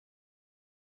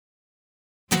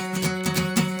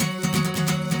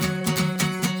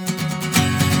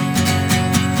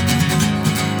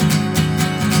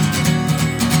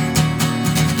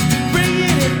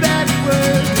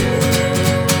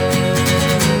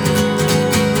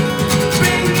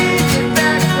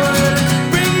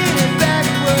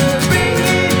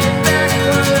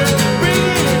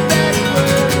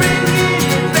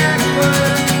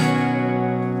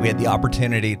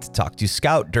opportunity to talk to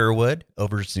Scout Durwood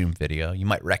over Zoom video. You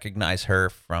might recognize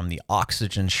her from the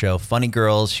Oxygen show Funny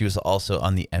Girls. She was also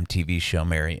on the MTV show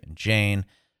Mary and Jane.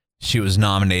 She was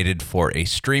nominated for a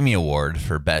Streamy Award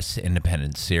for Best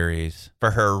Independent Series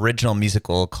for her original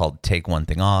musical called Take One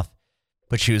Thing Off.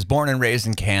 But she was born and raised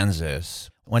in Kansas,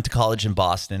 went to college in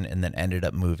Boston, and then ended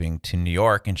up moving to New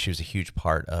York. And she was a huge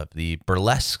part of the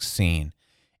burlesque scene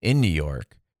in New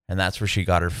York. And that's where she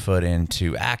got her foot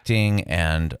into acting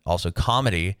and also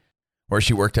comedy, where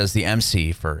she worked as the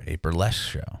MC for a burlesque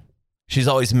show. She's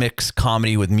always mixed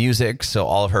comedy with music, so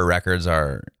all of her records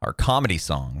are comedy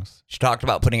songs. She talked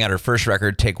about putting out her first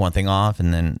record, Take One Thing Off,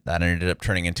 and then that ended up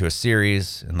turning into a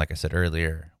series. And like I said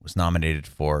earlier, was nominated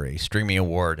for a Streamy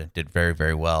Award and did very,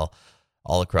 very well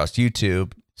all across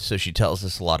YouTube. So she tells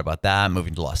us a lot about that,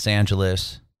 moving to Los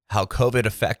Angeles, how COVID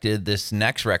affected this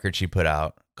next record she put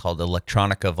out called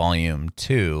Electronica Volume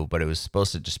 2, but it was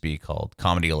supposed to just be called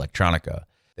Comedy Electronica.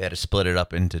 They had to split it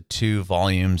up into 2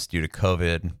 volumes due to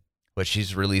COVID. But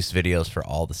she's released videos for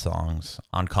all the songs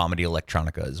on Comedy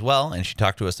Electronica as well. And she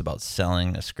talked to us about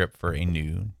selling a script for a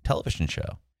new television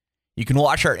show. You can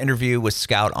watch our interview with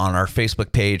Scout on our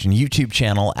Facebook page and YouTube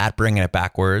channel at Bringing It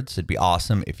Backwards. It'd be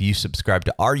awesome if you subscribe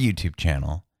to our YouTube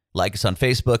channel, like us on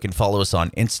Facebook, and follow us on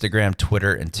Instagram,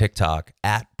 Twitter, and TikTok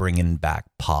at Bringing Back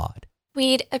Pod.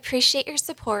 We'd appreciate your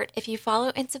support if you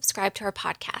follow and subscribe to our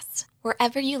podcast,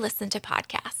 wherever you listen to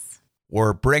podcasts.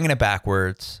 We're Bringing It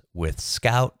Backwards with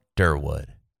Scout Durwood.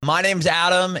 My name's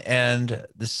Adam, and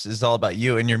this is all about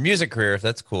you and your music career, if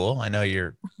that's cool. I know you're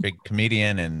a big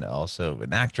comedian and also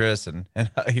an actress, and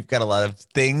you've got a lot of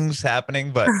things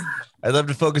happening, but I'd love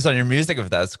to focus on your music if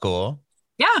that's cool.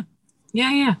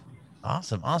 Yeah.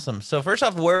 Awesome. So first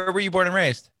off, where were you born and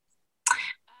raised?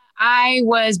 I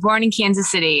was born in Kansas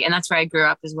City, and that's where I grew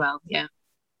up as well. Yeah.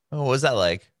 Oh, what was that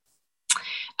like?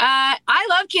 I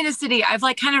love Kansas City. I've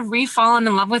kind of re-fallen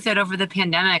in love with it over the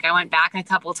pandemic. I went back a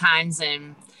couple times,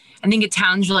 and I think a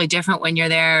town's really different when you're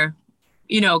there,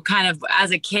 kind of as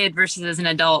a kid versus as an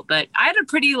adult. But I had a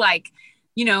pretty run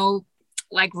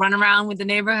around with the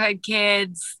neighborhood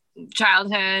kids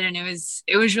childhood, and it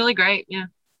was really great. Yeah.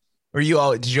 Did you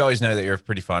always know that you're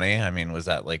pretty funny? I mean, was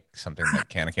that something that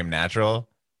kind of came natural?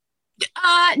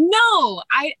 No,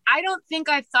 I don't think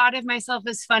I thought of myself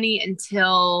as funny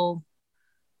until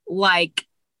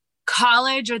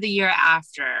college or the year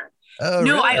after. Oh,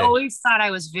 no, really? I always thought I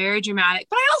was very dramatic,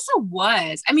 but I also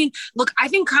was. I mean, look, I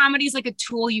think comedy is like a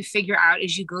tool you figure out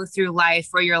as you go through life,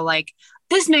 where you're like,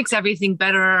 this makes everything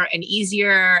better and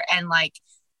easier. And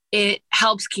it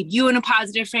helps keep you in a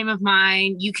positive frame of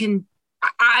mind.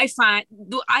 I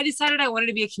decided I wanted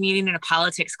to be a comedian in a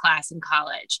politics class in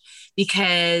college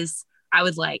because I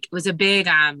would it was a big,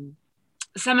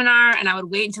 seminar, and I would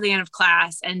wait until the end of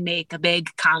class and make a big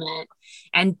comment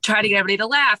and try to get everybody to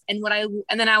laugh. And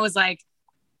then I was like,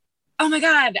 oh my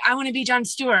God, I want to be Jon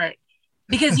Stewart,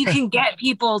 because you can get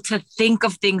people to think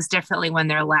of things differently when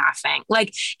they're laughing.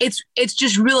 It's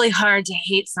just really hard to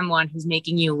hate someone who's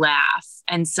making you laugh.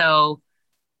 And so,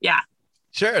 yeah.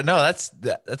 Sure. No, that's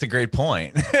a great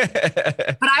point.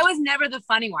 But I was never the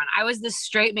funny one. I was the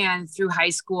straight man through high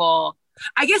school.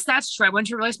 I guess that's true. I went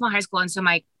to a really small high school. And so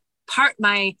my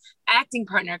acting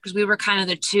partner, because we were kind of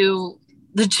the two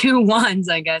ones,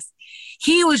 I guess,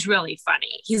 he was really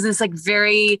funny. He's this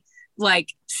very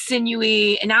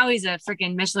sinewy, and now he's a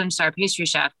freaking Michelin star pastry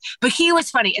chef, but he was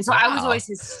funny. And so I was always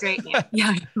his straight man.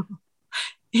 Yeah.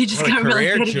 He just got really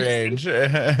good change.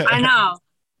 I know.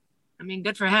 I mean,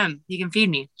 good for him. He can feed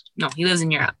me. No, he lives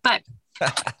in Europe, but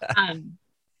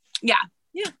yeah.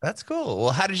 That's cool.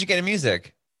 Well, how did you get into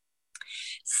music?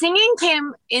 Singing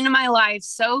came into my life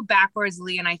so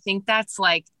backwardsly, and I think that's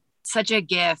such a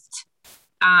gift.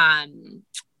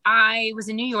 I was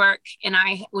in New York, and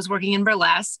I was working in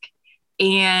burlesque,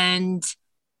 and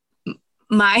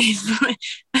I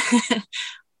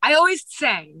always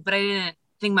sang, but I didn't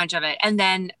think much of it. And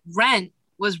then Rent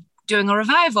was doing a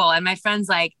revival, and my friend's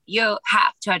like, you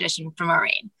have to audition for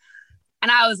Maureen.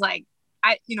 And I was like,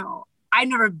 I'd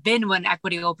never been to an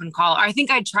equity open call, or I think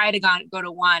I tried to go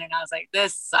to one, and I was like,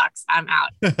 this sucks, I'm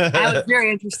out. I was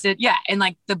very interested. Yeah. In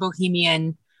the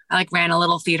Bohemian, I ran a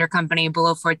little theater company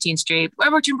below 14th Street. I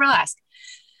worked in burlesque.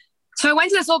 So I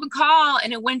went to this open call,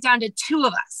 and it went down to 2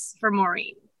 of us for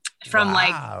Maureen from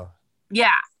wow.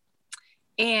 Yeah.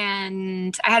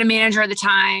 And I had a manager at the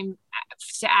time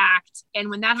to act. And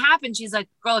when that happened, she's like,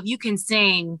 girl, if you can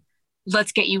sing,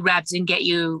 let's get you reps and get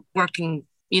you working,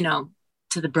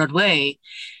 to the Broadway.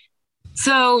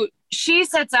 So she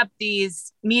sets up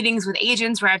these meetings with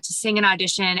agents where I have to sing an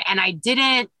audition. And I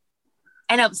didn't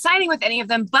end up signing with any of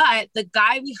them. But the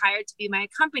guy we hired to be my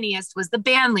accompanist was the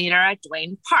band leader at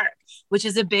Duane Park, which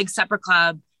is a big supper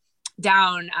club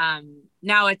down.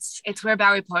 Now it's where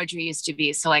Bowery Poetry used to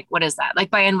be. So like, what is that?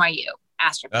 Like by NYU,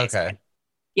 Astor Place. Okay.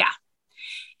 Yeah.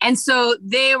 And so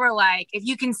they were like, if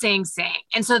you can sing, sing.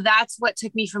 And so that's what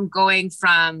took me from going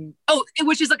from,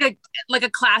 which is like a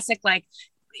classic, like,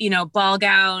 you know, ball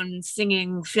gown,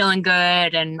 singing, feeling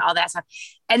good and all that stuff.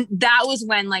 And that was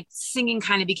when like singing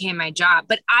kind of became my job,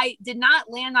 but I did not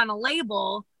land on a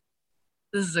label.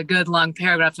 This is a good long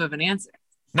paragraph of an answer.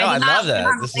 No, I love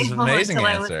that. This is an amazing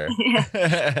answer.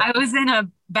 I was in a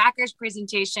backers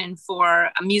presentation for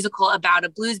a musical about a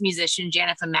blues musician,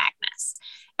 Janifa Magnus,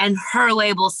 and her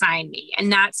label signed me.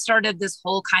 And that started this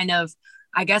whole kind of,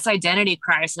 I guess, identity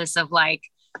crisis of like,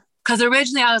 because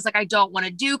originally I was like, I don't want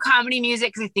to do comedy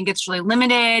music because I think it's really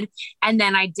limited. And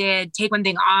then I did Take One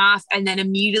Thing Off, and then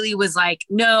immediately was like,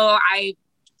 no, I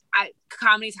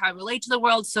comedy is how I relate to the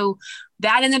world. So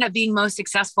that ended up being most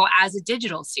successful as a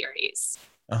digital series.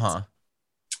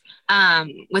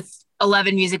 With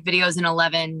 11 music videos and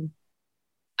 11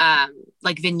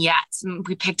 like vignettes.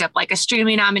 We picked up like a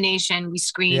streaming nomination. We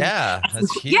screened. Yeah,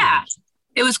 that's huge. Yeah,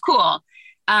 it was cool.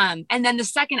 And then the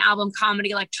second album,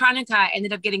 Comedy Electronica,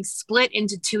 ended up getting split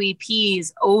into 2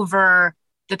 EPs over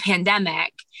the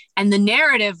pandemic. And the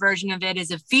narrative version of it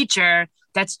is a feature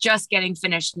that's just getting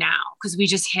finished now because we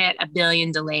just hit 1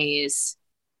 billion delays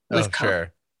with COVID.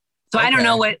 Sure. So okay. I don't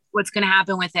know what's going to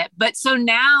happen with it. But so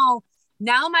now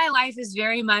my life is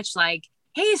very much like,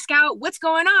 hey, Scout, what's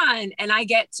going on? And I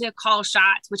get to call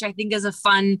shots, which I think is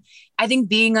I think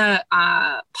being a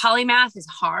polymath is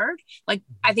hard. Like,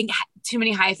 I think too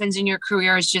many hyphens in your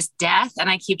career is just death. And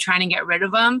I keep trying to get rid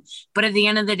of them. But at the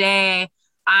end of the day,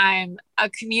 I'm a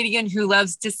comedian who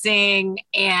loves to sing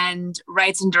and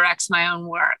writes and directs my own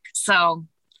work. So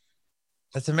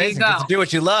that's amazing. You get to do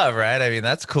what you love, right? I mean,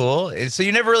 that's cool. So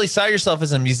you never really saw yourself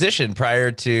as a musician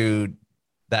prior to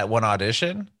that one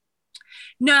audition?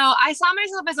 No, I saw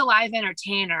myself as a live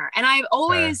entertainer. And I've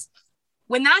always,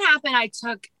 when that happened, I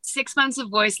took 6 months of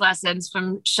voice lessons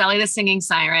from Shelley the Singing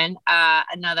Siren,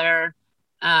 another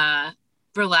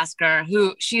burlesquer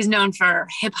who she's known for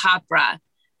hip opera.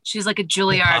 She's like a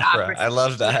Juilliard opera. I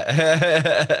love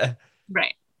that.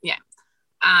 Right. Yeah.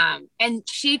 And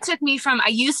she took me from,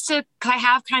 I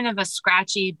have kind of a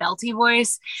scratchy, belty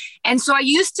voice. And so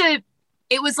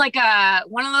it was like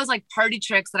one of those like party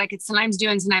tricks that I could sometimes do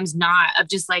and sometimes not, of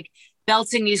just like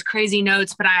belting these crazy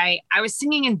notes. But I was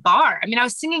singing in bar. I mean, I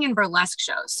was singing in burlesque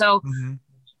shows. So,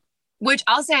 which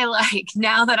I'll say, like,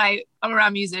 now that I'm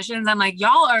around musicians, I'm like,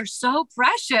 y'all are so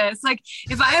precious. Like,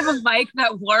 if I have a mic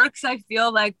that works, I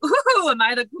feel like, ooh, am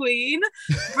I the queen?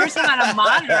 First time at a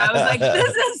monitor, I was like,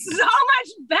 this is so much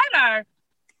better.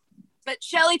 But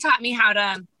Shelley taught me how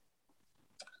to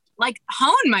like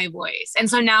hone my voice. And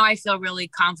so now I feel really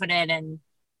confident, and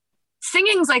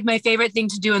singing's like my favorite thing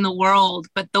to do in the world.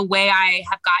 But the way I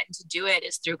have gotten to do it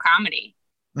is through comedy.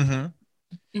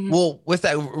 Well, with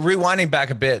that, rewinding back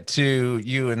a bit to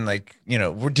you and like, you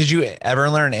know, did you ever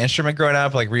learn an instrument growing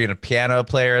up? Like, were you a piano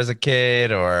player as a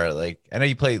kid, or like, I know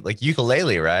you played like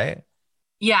ukulele, right?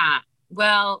 Yeah.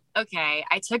 Well, okay.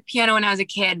 I took piano when I was a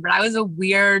kid, but I was a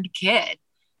weird kid.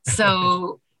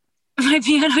 So my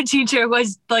piano teacher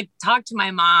was like, talk to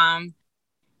my mom,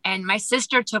 and my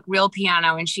sister took real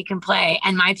piano and she can play.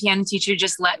 And my piano teacher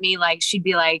just let me, like, she'd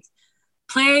be like,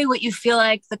 play what you feel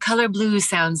like the color blue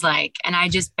sounds like. And I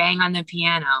just bang on the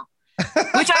piano,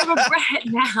 which I regret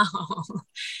now.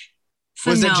 So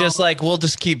was it just like, we'll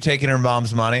just keep taking her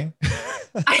mom's money?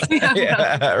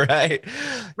 Yeah, right.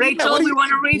 Rachel, we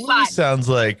want a refund. Sounds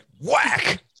like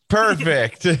whack.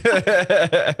 Perfect. Yeah.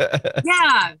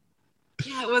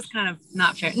 Yeah, it was kind of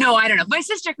not fair. No, I don't know. My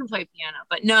sister can play piano,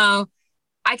 but no,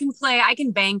 I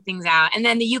can bang things out. And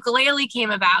then the ukulele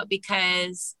came about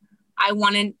because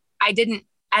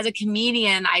as a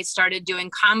comedian, I started doing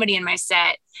comedy in my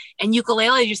set, and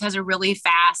ukulele just has a really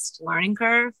fast learning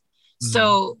curve.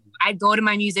 So I'd go to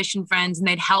my musician friends and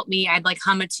they'd help me. I'd like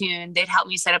hum a tune. They'd help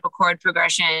me set up a chord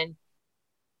progression.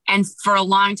 And for a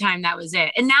long time, that was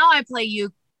it. And now I play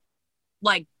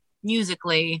like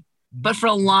musically, but for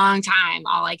a long time,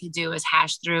 all I could do was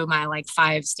hash through my like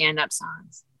 5 stand-up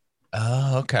songs.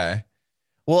 Oh, okay.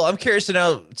 Well, I'm curious to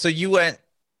know. So you went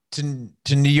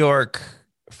to New York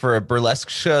for a burlesque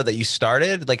show that you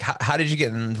started. Like, how did you get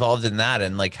involved in that?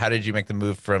 And like, how did you make the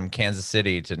move from Kansas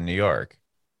City to New York?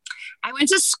 I went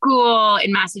to school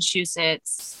in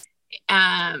Massachusetts.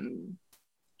 And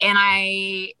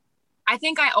I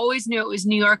think I always knew it was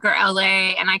New York or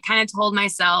LA. And I kind of told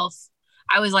myself,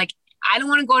 I was like, I don't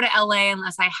want to go to LA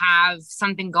unless I have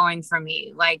something going for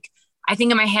me. Like, I think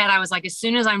in my head, I was like, as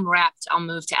soon as I'm repped, I'll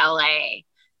move to LA.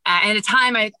 And at the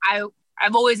time,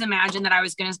 I've always imagined that I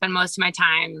was going to spend most of my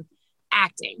time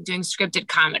acting, doing scripted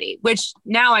comedy, which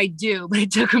now I do, but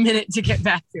it took a minute to get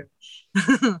back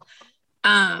to.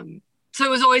 So it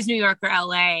was always New York or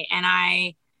LA. And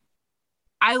I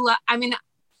mean,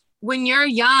 when you're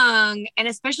young, and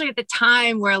especially at the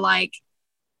time where like,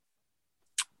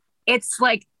 it's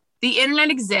like the internet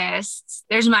exists,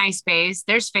 there's MySpace,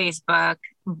 there's Facebook,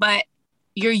 but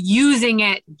you're using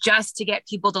it just to get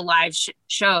people to live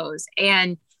shows.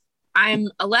 And I'm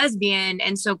a lesbian.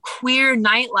 And so queer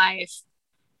nightlife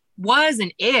was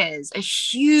and is a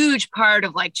huge part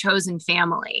of like chosen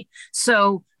family.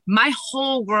 So my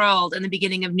whole world in the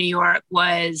beginning of New York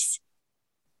was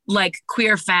like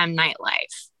queer femme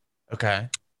nightlife. Okay.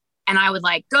 And I would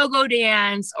like go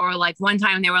dance, or like one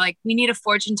time they were like, we need a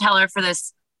fortune teller for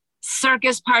this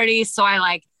circus party. So I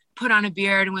like put on a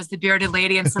beard and was the bearded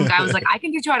lady. And some guy was like, I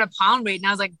can get you out a palm read. And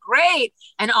I was like, great.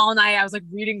 And all night I was like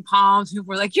reading palms. People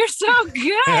were like, you're so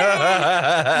good.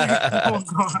 Oh,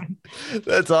 God.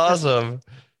 That's awesome.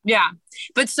 Yeah.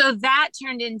 But so that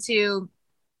turned into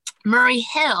Murray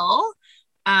Hill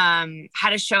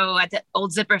had a show at the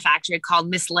old Zipper Factory called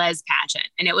Miss Les Pageant.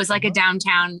 And it was like a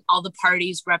downtown, all the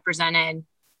parties represented.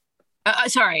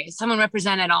 Someone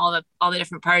represented all the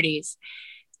different parties.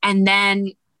 And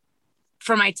then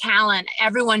for my talent,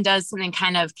 everyone does something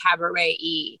kind of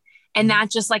cabaret-y. And that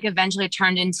just like eventually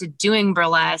turned into doing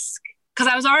burlesque, because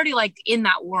I was already like in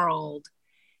that world.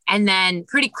 And then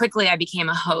pretty quickly I became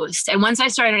a host. And once I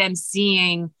started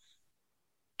emceeing,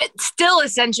 still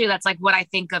essentially that's like what I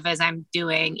think of as I'm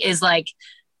doing is like,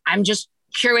 I'm just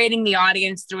curating the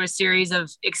audience through a series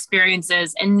of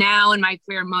experiences. And now in my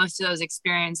career, most of those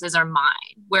experiences are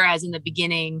mine. Whereas in the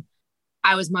beginning,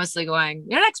 I was mostly going,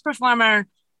 you're an ex-performer.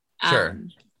 Sure.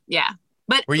 Yeah.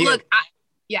 But Were you, look,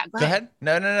 go ahead.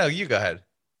 No. You go ahead.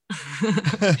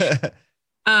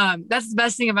 That's the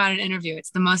best thing about an interview. It's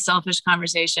the most selfish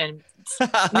conversation.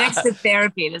 Next to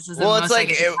therapy. This is well, it's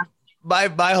like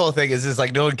my whole thing is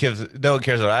like no one cares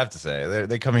what I have to say.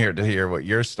 They come here to hear what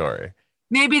your story.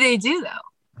 Maybe they do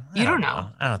though. You don't know.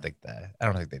 I don't think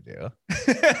they do.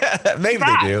 Maybe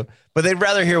they do, but they'd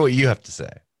rather hear what you have to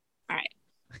say. All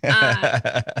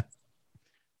right.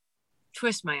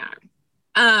 Twist my arm.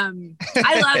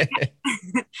 I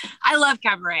love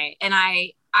cabaret, and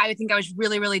I think I was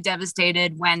really, really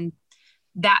devastated when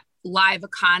that live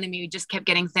economy just kept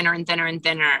getting thinner and thinner and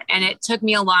thinner, and it took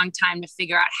me a long time to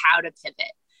figure out how to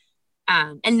pivot.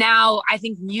 And now I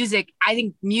think music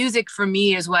for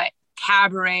me is what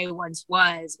cabaret once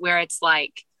was, where it's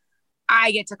like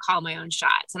I get to call my own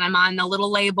shots, and I'm on the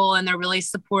little label, and they're really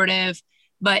supportive.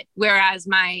 But whereas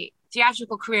my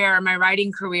theatrical career, my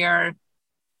writing career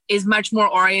is much more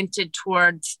oriented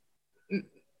towards,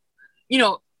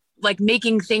 like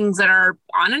making things that are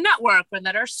on a network or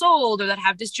that are sold or that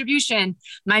have distribution.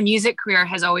 My music career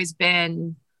has always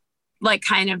been like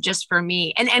kind of just for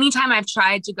me. And anytime I've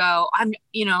tried to go, I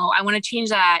want to change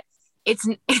that, it's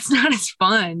not as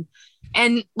fun.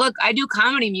 And look, I do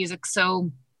comedy music,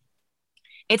 so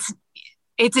it's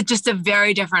just a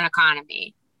very different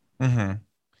economy. Mm-hmm.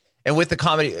 And with the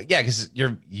comedy, yeah, because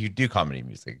you do comedy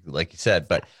music, like you said.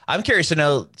 But I'm curious to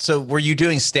know, so were you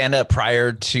doing stand-up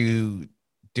prior to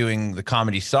doing the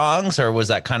comedy songs, or was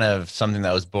that kind of something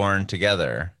that was born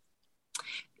together?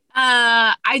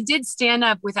 I did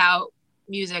stand-up without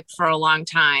music for a long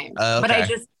time. Okay.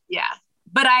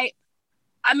 But I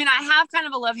have kind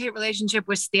of a love-hate relationship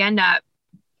with stand-up.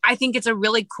 I think it's a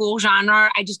really cool genre.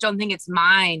 I just don't think it's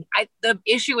mine. The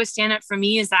issue with stand-up for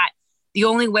me is that the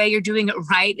only way you're doing it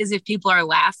right is if people are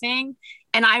laughing.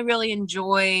 And I really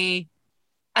enjoy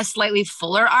a slightly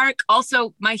fuller arc.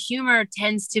 Also, my humor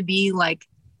tends to be like,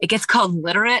 it gets called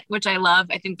literate, which I love.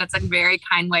 I think that's a very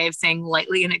kind way of saying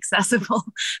lightly inaccessible.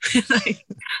 Like,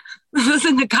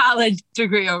 listen to college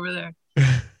degree over there.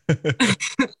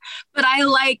 But I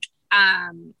like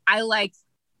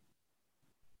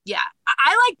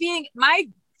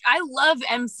love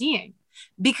emceeing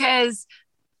because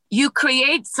you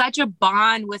create such a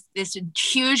bond with this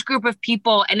huge group of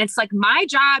people. And it's like my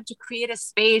job to create a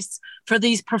space for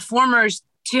these performers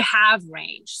to have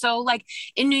range. So like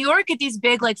in New York at these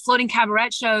big like floating cabaret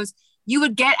shows, you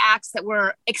would get acts that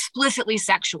were explicitly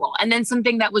sexual, and then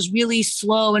something that was really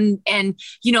slow and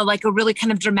like a really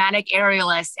kind of dramatic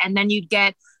aerialist. And then you'd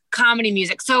get comedy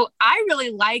music. So I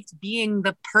really liked being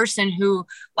the person who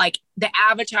like the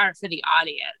avatar for the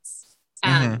audience.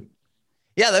 Mm-hmm.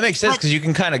 Yeah, that makes sense because you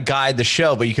can kind of guide the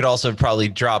show, but you could also probably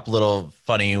drop little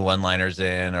funny one-liners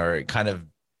in or kind of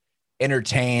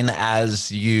entertain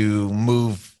as you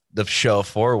move the show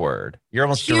forward. You're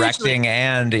almost Hugely. directing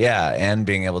and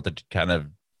being able to kind of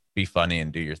be funny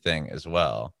and do your thing as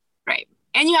well. Right.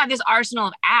 And you have this arsenal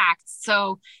of acts.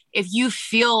 So if you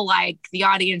feel like the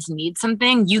audience needs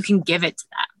something, you can give it to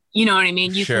them. You know what I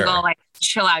mean? You can go like,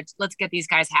 chill out. Let's get these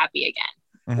guys happy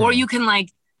again. Or you can like,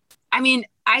 I mean,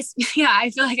 I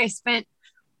feel like I spent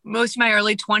most of my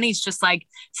early 20s just like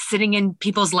sitting in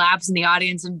people's laps in the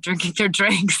audience and drinking their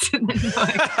drinks. And then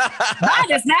like, I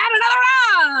just had another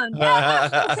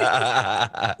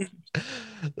round.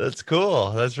 That's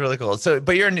cool. That's really cool. So,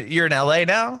 but you're in LA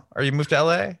now? Or you moved to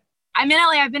LA? I'm in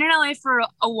LA. I've been in LA for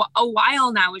a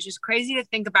while now, which is crazy to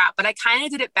think about, but I kind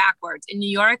of did it backwards. In New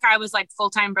York, I was like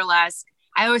full-time burlesque.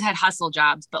 I always had hustle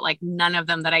jobs, but like none of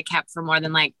them that I kept for more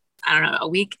than like, I don't know, a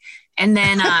week. And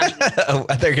then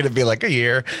they're going to be like a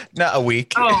year, not a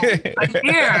week. Oh, a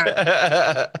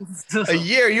year. A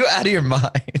year? You out of your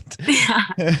mind. Yeah.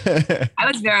 I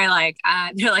was very like,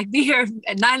 they're like, be here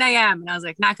at 9 a.m. And I was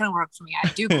like, not going to work for me. I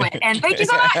do quit. And thank you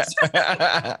so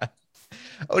much.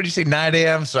 Oh, did you say 9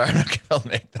 a.m.? Sorry, I'm not going to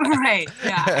make that. Right.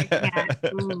 Yeah. I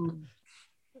can't. Ooh.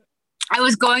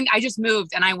 I just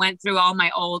moved and I went through all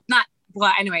my old,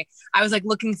 anyway, I was like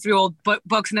looking through old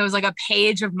books and there was like a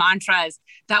page of mantras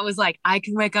that was like, I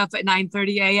can wake up at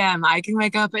 9:30 a.m. I can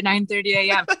wake up at 9:30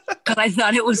 a.m. because I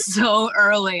thought it was so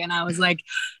early. And I was like,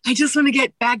 I just want to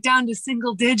get back down to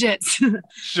single digits.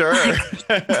 Sure.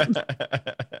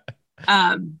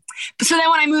 So then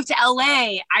when I moved to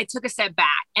LA, I took a step back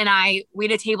and I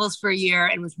waited tables for a year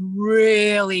and was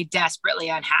really desperately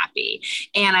unhappy.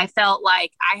 And I felt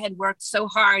like I had worked so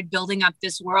hard building up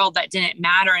this world that didn't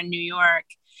matter in New York.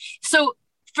 So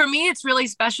for me, it's really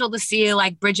special to see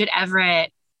like Bridget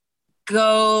Everett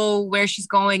go where she's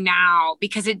going now,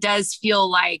 because it does feel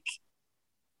like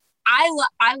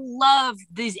I love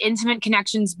these intimate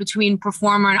connections between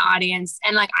performer and audience.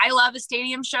 And like, I love a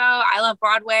stadium show. I love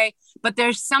Broadway, but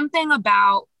there's something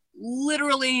about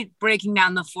literally breaking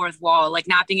down the fourth wall, like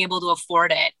not being able to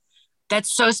afford it.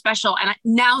 That's so special. And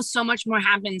now so much more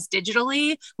happens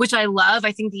digitally, which I love.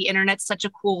 I think the internet's such a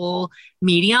cool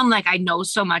medium. Like I know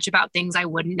so much about things I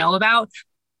wouldn't know about,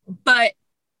 but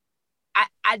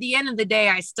at the end of the day,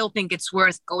 I still think it's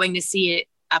worth going to see it.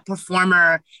 A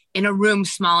performer in a room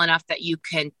small enough that you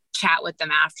can chat with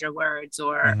them afterwards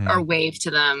or wave to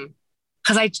them.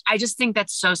 Cause I just think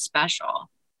that's so special.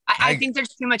 I think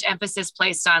there's too much emphasis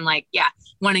placed on like,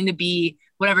 wanting to be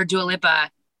whatever Dua Lipa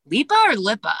or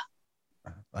Lipa?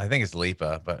 I think it's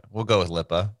Lipa, but we'll go with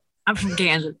Lipa. I'm from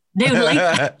Kansas. Dua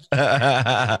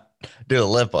Lipa. Dua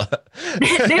Lipa.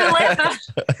 Dua Lipa.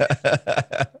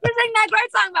 You sing that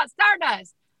great song about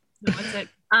Stardust. No, what's it?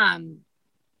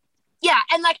 Yeah,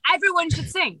 and like everyone should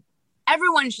sing.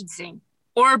 Everyone should sing.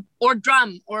 Or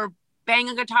drum or bang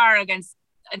a guitar against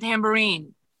a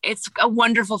tambourine. It's a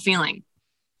wonderful feeling.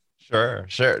 Sure.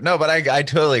 No, but I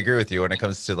totally agree with you when it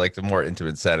comes to like the more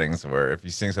intimate settings where if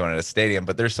you sing someone at a stadium,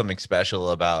 but there's something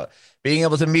special about being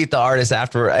able to meet the artist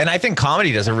after. And I think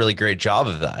comedy does a really great job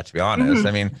of that, to be honest.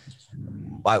 I mean,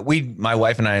 my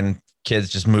wife and I and kids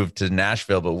just moved to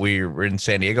Nashville, but we were in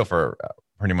San Diego for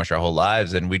pretty much our whole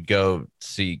lives, and we'd go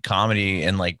see comedy,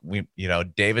 and like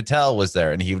Dave Attell was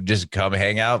there and he would just come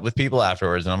hang out with people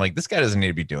afterwards, and I'm like, this guy doesn't need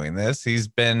to be doing this. He's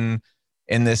been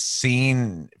in this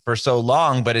scene for so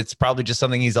long, but it's probably just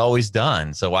something he's always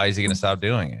done, so why is he going to stop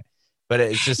doing it? But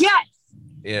it's just go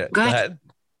ahead.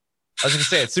 I was gonna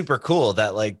say it's super cool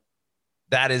that like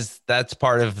that's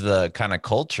part of the kind of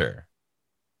culture.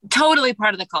 Totally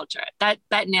part of the culture. That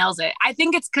nails it. I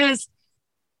think it's because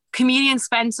comedians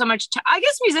spend so much time. I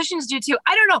guess musicians do too.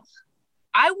 I don't know.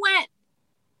 I went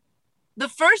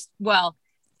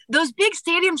those big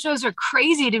stadium shows are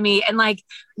crazy to me. And like,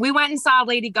 we went and saw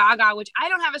Lady Gaga, which I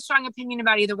don't have a strong opinion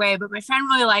about either way, but my friend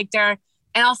really liked her.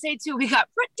 And I'll say too, we got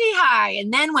pretty high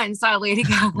and then went and saw Lady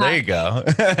Gaga. There you go.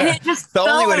 And it just the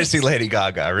only way to see Lady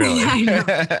Gaga, really. Yeah, I know.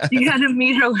 You gotta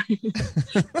meet her.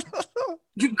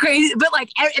 Crazy, but like,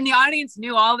 and the audience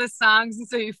knew all the songs, and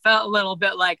so you felt a little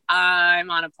bit like I'm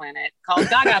on a planet called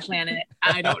Gaga Planet.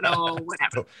 I don't know,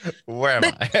 whatever. Where am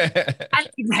I?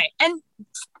 Right, and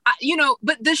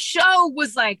but the show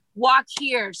was like walk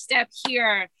here, step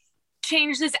here,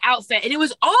 change this outfit, and it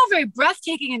was all very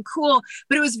breathtaking and cool.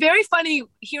 But it was very funny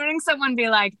hearing someone be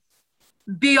like,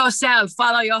 "Be yourself,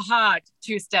 follow your heart.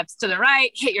 2 steps to the right,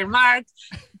 hit your mark.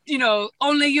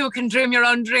 Only you can dream your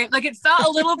own dream." Like it felt a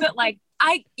little bit like.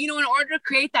 In order to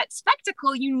create that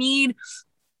spectacle, you need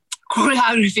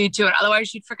choreography to it.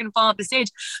 Otherwise, you'd freaking fall off the stage.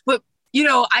 But,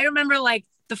 I remember like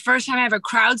the first time I ever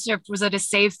crowd surfed was at a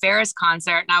Save Ferris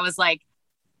concert. And I was like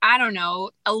I don't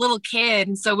know, a little kid.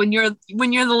 And so when you're the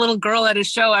little girl at a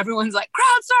show, everyone's like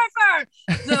crowd surfer.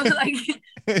 So like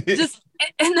just,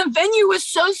 and the venue was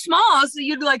so small. So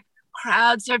you'd like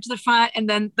crowd surf to the front, and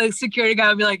then the security guy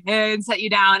would be like, hey, and set you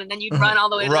down. And then you'd run all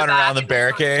the way to run the back around the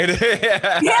barricade.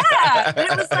 Yeah. And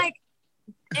it was like,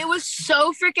 it was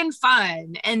so freaking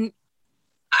fun. And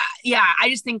I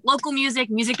just think local music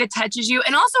that touches you.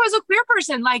 And also as a queer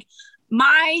person, like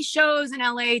my shows in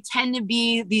LA tend to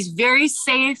be these very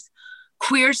safe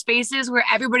queer spaces where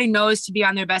everybody knows to be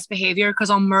on their best behavior because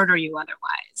I'll murder you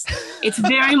otherwise. It's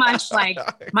very much like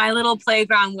my little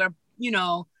playground where, you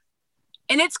know,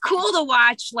 and it's cool to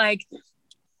watch. Like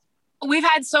we've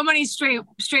had so many straight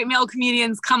male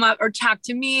comedians come up or talk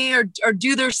to me or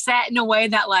do their set in a way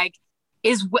that like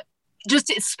is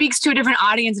just, it speaks to a different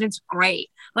audience, and it's great.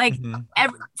 Like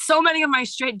so many of my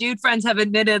straight dude friends have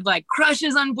admitted like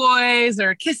crushes on boys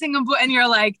or kissing a boy, and you're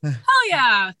like, hell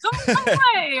yeah, come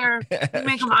play. Or you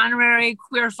make them honorary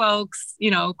queer folks. You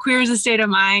know, queer is a state of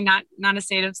mind, not a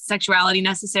state of sexuality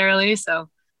necessarily. So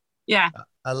yeah.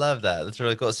 I love that. That's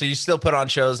really cool. So you still put on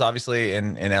shows, obviously,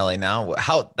 in LA now.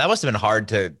 How that must have been hard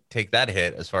to take that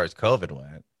hit as far as COVID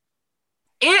went.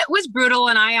 It was brutal,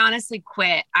 and I honestly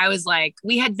quit. I was like,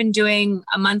 we had been doing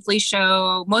a monthly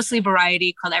show, mostly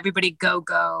variety, called Everybody Go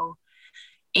Go.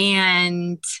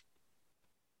 And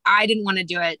I didn't want to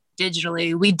do it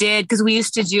digitally. We did, because we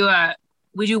used to do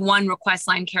one request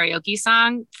line karaoke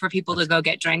song for people to go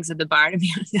get drinks at the bar. To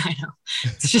be honest, I know.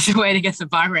 It's just a way to get the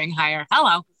bar ring higher.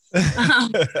 Hello.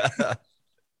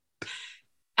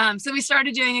 So we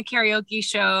started doing a karaoke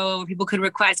show where people could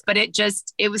request, but it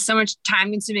was so much time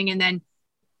consuming. And then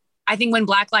I think when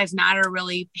Black Lives Matter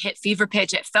really hit fever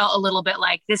pitch, it felt a little bit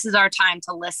like this is our time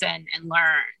to listen and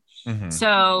learn.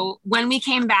 So when we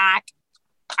came back,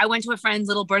 I went to a friend's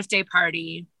little birthday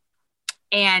party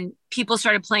and people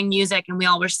started playing music and we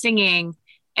all were singing.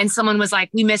 And someone was like,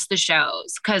 we missed the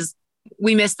shows because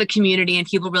we miss the community and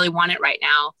people really want it right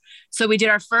now. So we did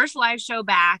our first live show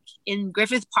back in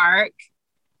Griffith Park.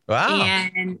 Wow.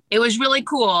 And it was really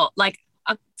cool. Like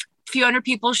a few hundred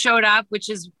people showed up, which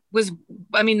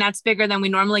that's bigger than we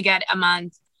normally get a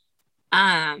month.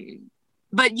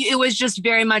 But it was just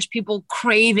very much people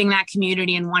craving that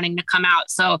community and wanting to come out.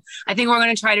 So I think we're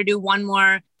going to try to do one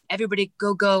more Everybody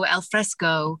Go al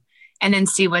fresco and then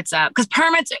see what's up. Because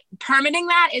permitting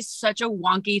that is such a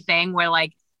wonky thing where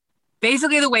like,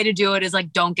 basically the way to do it is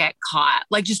like, don't get caught.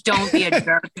 Like, just don't be a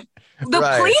jerk.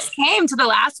 The police came to the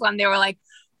last one. They were like,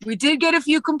 we did get a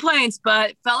few complaints,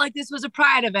 but felt like this was a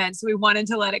pride event. So we wanted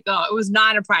to let it go. It was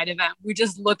not a pride event. We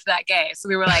just looked that gay. So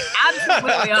we were like,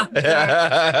 absolutely.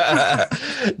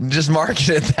 Just market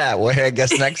it that way. I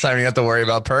guess next time you have to worry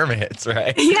about permits,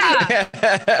 right? Yeah.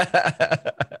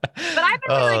 But I've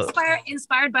been really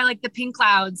inspired by like the Pink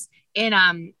Clouds in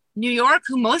New York,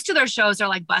 who most of their shows are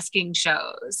like busking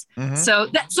shows. So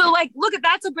like, look,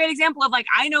 that's a great example of like,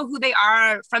 I know who they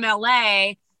are from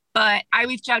LA, but I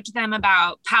reached out to them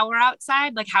about power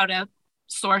outside, like how to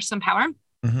source some power.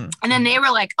 And then they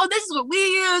were like, oh, this is what we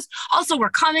use. Also, we're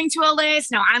coming to LA,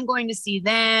 so now I'm going to see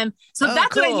them. So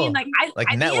that's cool. What I mean. Like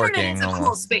networking. The internet is a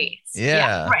cool space.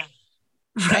 Yeah. Right.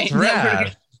 That's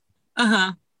rad.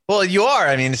 Well, you are.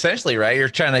 I mean, essentially, right?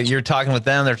 You're talking with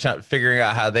them. They're figuring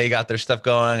out how they got their stuff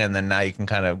going, and then now you can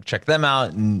kind of check them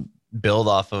out and build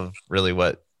off of really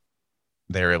what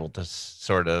they're able to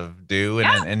sort of do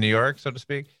in New York, so to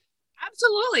speak.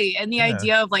 Absolutely. And the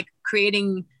idea of like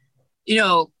creating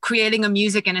a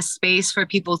music and a space for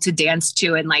people to dance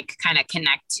to and like kind of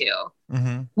connect to.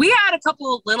 We had a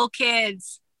couple of little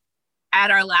kids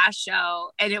at our last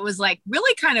show, and it was like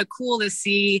really kind of cool to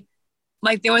see.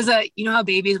 Like there was how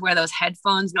babies wear those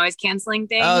headphones, noise canceling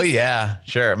things. Oh yeah,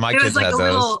 sure. My kids had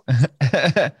those.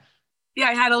 I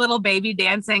had a little baby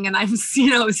dancing, and I'm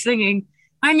singing.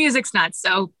 My music's not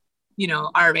so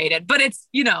R-rated, but it's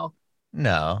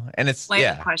no, and it's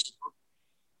questionable.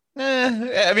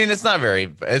 I mean, it's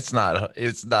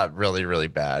not really, really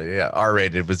bad. Yeah.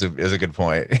 R-rated is a good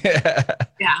point.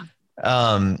 Yeah.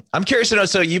 I'm curious to know,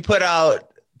 so you put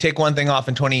out Take One Thing Off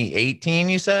in 2018,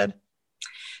 you said?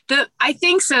 I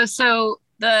think so. So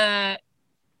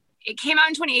it came out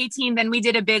in 2018. Then we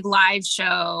did a big live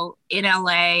show in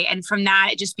LA. And from that,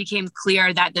 it just became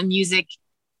clear that the music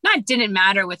didn't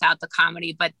matter without the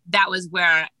comedy, but that was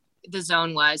where the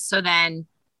zone was. So then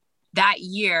that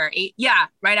year,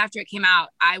 right after it came out,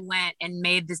 I went and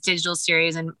made this digital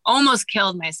series and almost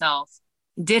killed myself.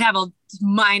 Did have a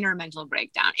minor mental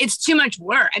breakdown. It's too much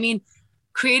work. I mean,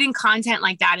 creating content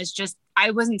like that is just, I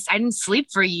didn't sleep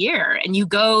for a year, and I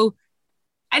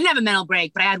didn't have a mental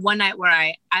break, but I had one night where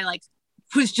I like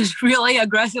was just really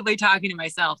aggressively talking to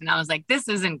myself. And I was like, this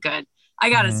isn't good. I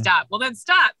got to stop. Well, then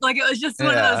stop. Like, it was just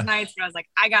one of those nights where I was like,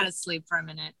 I got to sleep for a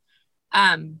minute.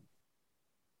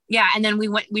 Yeah. And then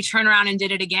we turned around and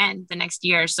did it again the next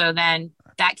year. So then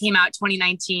that came out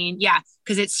 2019. Yeah.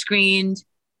 Cause it screened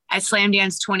at Slam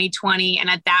Dance 2020. And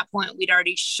at that point we'd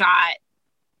already shot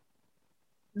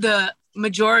the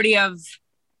majority of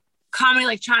Comedy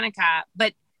Electronica,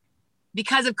 but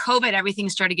because of COVID, everything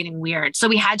started getting weird. So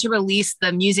we had to release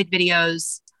the music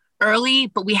videos early,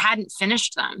 but we hadn't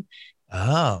finished them.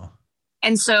 Oh.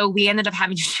 And so we ended up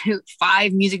having to shoot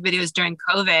 5 music videos during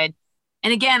COVID.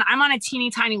 And again, I'm on a teeny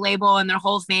tiny label and their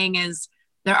whole thing is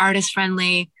they're artist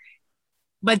friendly.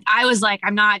 But I was like,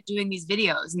 I'm not doing these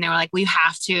videos. And they were like, well, you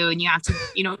have to, and you have to,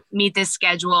 you know, meet this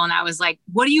schedule. And I was like,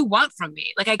 what do you want from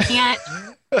me? Like, I can't.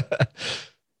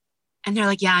 And they're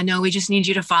like, yeah, no, we just need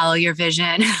you to follow your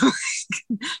vision.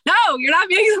 No, you're not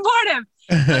being supportive.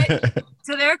 But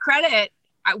to their credit,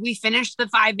 we finished the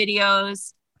 5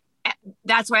 videos.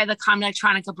 That's why the Comedy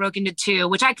Electronica broke into 2,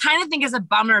 which I kind of think is a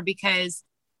bummer because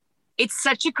it's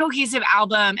such a cohesive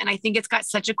album. And I think it's got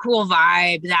such a cool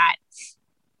vibe that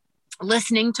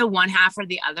listening to one half or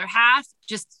the other half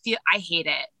I hate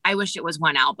it. I wish it was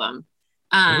one album.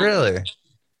 Really?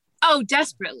 Oh,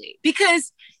 desperately.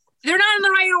 Because they're not in the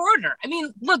right order. I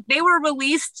mean, look, they were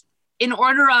released in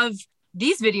order of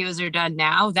these videos are done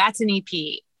now. That's an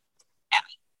EP,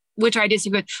 which I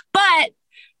disagree with. But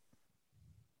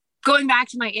going back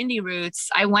to my indie roots,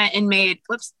 I went and made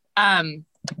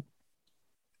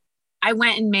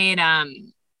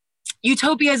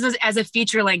Utopia as a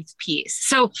feature-length piece.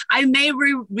 So I may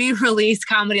re-release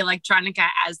Comedy Electronica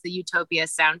as the Utopia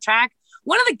soundtrack.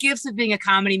 One of the gifts of being a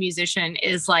comedy musician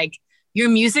is like, your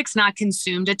music's not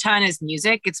consumed a ton as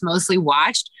music. It's mostly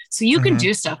watched. So you can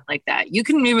do stuff like that. You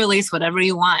can re-release whatever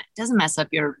you want. It doesn't mess up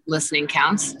your listening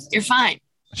counts. You're fine.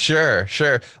 Sure.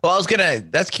 Well,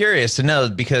 that's curious to know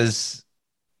because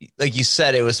like you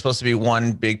said, it was supposed to be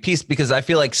one big piece because I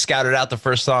feel like Scouted Out, the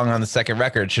first song on the second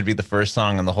record, should be the first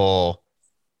song on the whole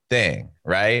thing,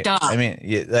 right? Duh. I mean,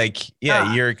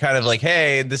 you're kind of like,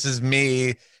 hey, this is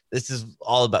me. This is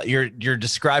all about you're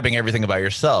describing everything about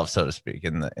yourself, so to speak,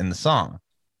 in the song.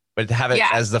 But to have it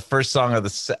as the first song of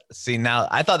the scene now,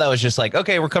 I thought that was just like,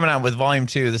 okay, we're coming out with volume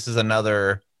 2. This is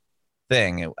another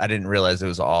thing. I didn't realize it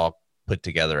was all put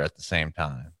together at the same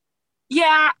time.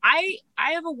 Yeah, I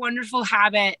have a wonderful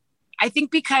habit. I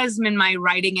think because in my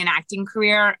writing and acting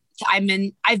career, I've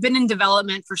been in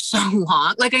development for so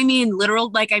long. Like, I mean,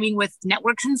 with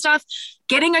networks and stuff,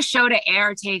 getting a show to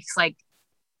air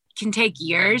can take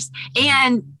years.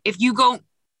 And if you don't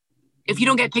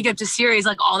get picked up to series,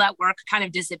 like all that work kind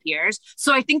of disappears.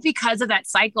 So I think because of that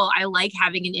cycle, I like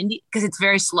having an indie because it's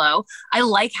very slow. I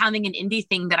like having an indie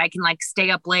thing that I can like stay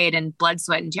up late and blood,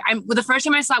 sweat, and tears. The first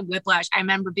time I saw Whiplash, I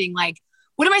remember being like,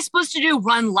 what am I supposed to do?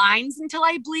 Run lines until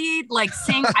I bleed? Like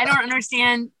sing? I don't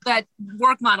understand that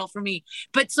work model for me.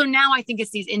 But so now I think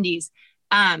it's these indies.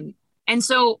 And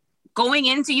so going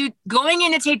into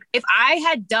take, if I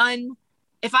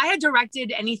had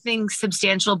directed anything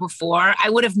substantial before, I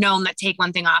would have known that Take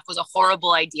One Thing Off was a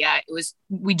horrible idea.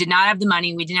 We did not have the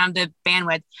money. We didn't have the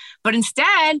bandwidth. But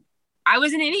instead, I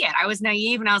was an idiot. I was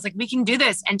naive. And I was like, we can do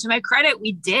this. And to my credit,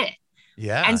 we did.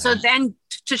 Yeah. And so then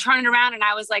to turn it around, and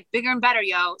I was like, bigger and better,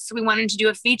 yo. So we wanted to do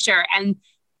a feature. And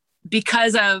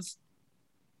because of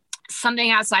something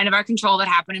outside of our control that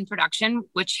happened in production,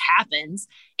 which happens,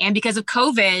 and because of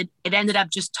COVID, it ended up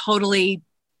just totally...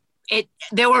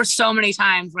 there were so many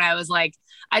times where I was like,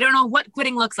 I don't know what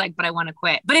quitting looks like, but I want to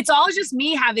quit. But it's all just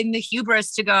me having the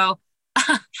hubris to go,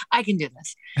 I can do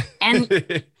this. And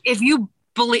if you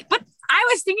believe, but I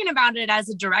was thinking about it as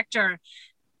a director,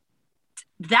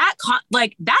 that's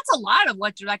a lot of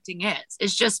what directing is.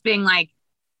 It's just being like,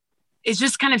 it's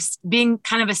just kind of being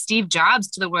kind of a Steve Jobs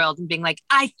to the world and being like,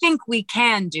 I think we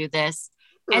can do this.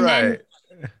 And then,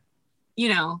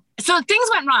 so things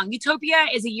went wrong. Utopia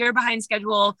is a year behind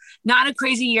schedule, not a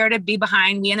crazy year to be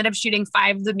behind. We ended up shooting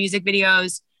 5 of the music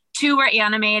videos. 2 were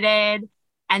animated.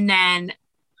 And then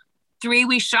 2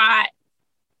 we shot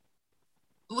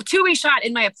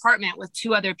in my apartment with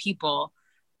 2 other people.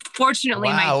 Fortunately,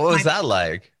 what was that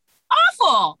like?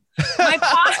 Awful.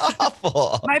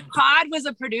 Awful. My pod was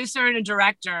a producer and a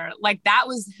director. Like that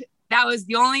was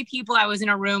the only people I was in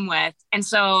a room with. And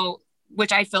so,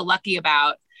 which I feel lucky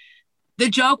about. The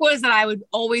joke was that I would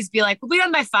always be like, we'll be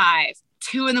done by 5,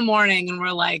 2 in the morning. And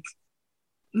we're like,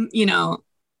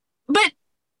 but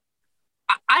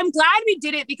I'm glad we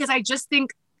did it because I just think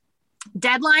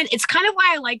deadline, it's kind of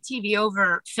why I like TV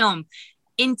over film.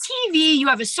 in TV, you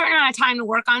have a certain amount of time to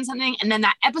work on something, and then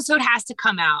that episode has to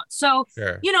come out. So,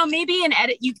 Sure. Maybe an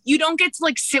edit, you don't get to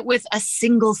like sit with a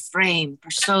single frame for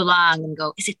so long and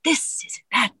go, is it this? Is it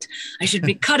that? I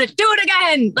should cut it, do it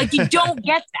again. Like you don't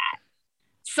get that.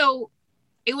 So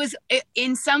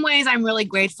in some ways, I'm really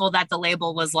grateful that the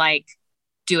label was like,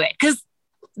 do it. Because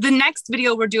the next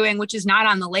video we're doing, which is not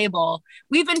on the label,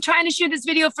 we've been trying to shoot this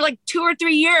video for like 2 or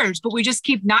 3 years, but we just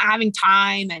keep not having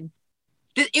time. And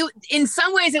in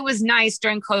some ways it was nice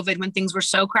during COVID when things were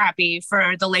so crappy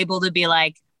for the label to be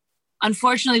like,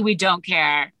 unfortunately, we don't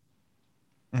care.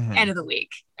 End of the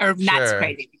week. Or that's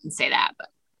crazy. You can say that, but.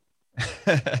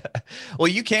 Well,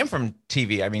 you came from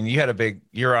TV. I mean,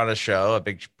 you're on a show,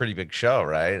 pretty big show,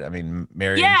 right? I mean,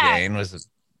 Mary and Jane was a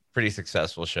pretty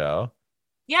successful show.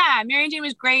 Yeah. Mary and Jane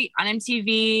was great on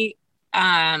MTV.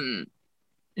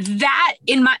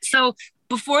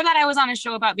 Before that, I was on a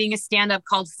show about being a stand-up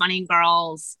called Funny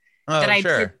Girls.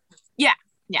 Did. Yeah,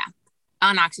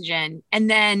 on Oxygen. And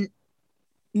then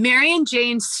Mary and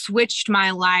Jane switched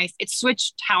my life. It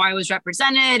switched how I was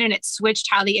represented, and it switched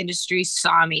how the industry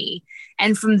saw me.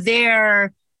 And from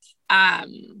there,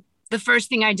 the first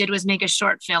thing I did was make a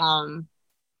short film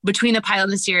between the pilot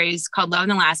and the series called Love in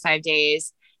the Last 5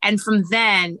 Days. And from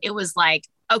then, it was like,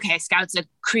 okay, Scout's a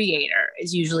creator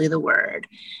is usually the word.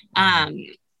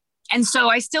 And so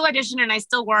I still audition and I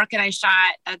still work, and I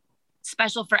shot a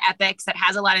special for Epics that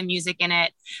has a lot of music in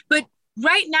it. But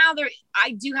right now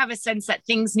I do have a sense that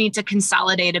things need to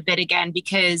consolidate a bit again,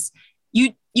 because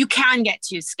you can get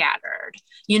too scattered,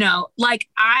 like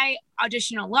I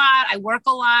audition a lot, I work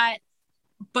a lot,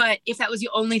 but if that was the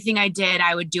only thing I did,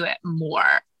 I would do it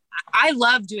more. I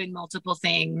love doing multiple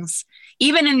things.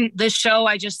 Even in the show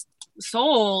I just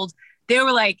sold, they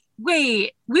were like,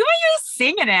 wait, we want you to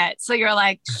sing in it. So you're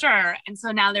like, sure. And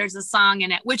so now there's a song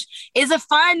in it, which is a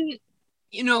fun,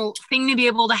 thing to be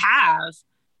able to have.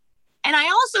 And I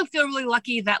also feel really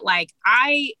lucky that like,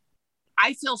 I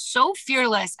feel so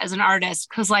fearless as an artist,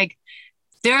 because like,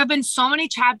 there have been so many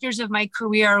chapters of my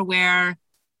career where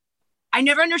I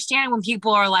never understand when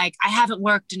people are like, I haven't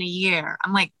worked in a year.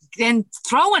 I'm like, then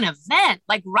throw an event,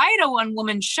 like write a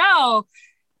one-woman show.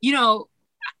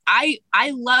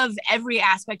 I love every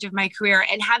aspect of my career,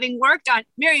 and having worked on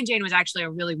Mary and Jane was actually a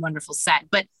really wonderful set,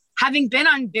 but having been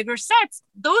on bigger sets,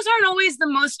 those aren't always the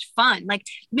most fun. Like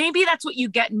maybe that's what you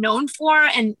get known for.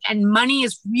 And money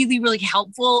is really, really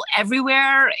helpful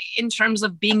everywhere in terms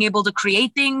of being able to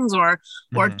create things or,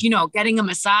 getting a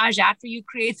massage after you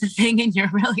create the thing and you're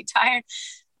really tired.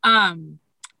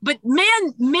 But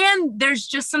man, there's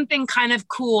just something kind of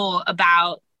cool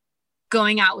about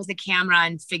going out with a camera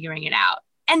and figuring it out.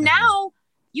 And now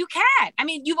you can. I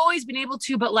mean, you've always been able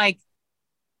to, but like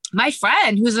my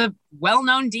friend who's a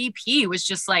well-known DP was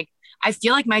just like, I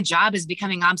feel like my job is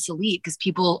becoming obsolete because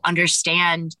people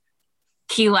understand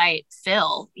key light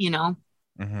fill,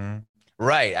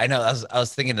 Right. I know. I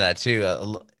was thinking of that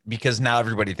too, because now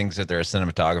everybody thinks that they're a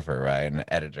cinematographer, right? And an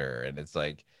editor. And it's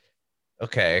like,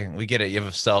 okay, we get it. You have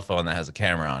a cell phone that has a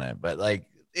camera on it, but like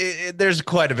there's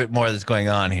quite a bit more that's going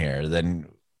on here than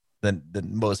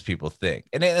most people think.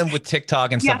 And with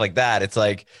TikTok and stuff like that, it's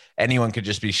like anyone could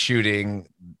just be shooting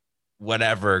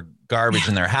whatever garbage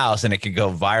in their house and it could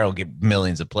go viral, get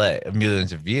millions of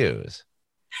views.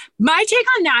 My take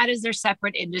on that is they're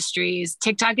separate industries.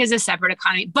 TikTok is a separate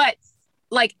economy, but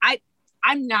like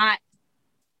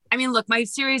look, my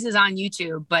series is on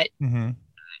YouTube, but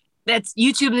that's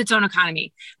YouTube, its own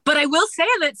economy. But I will say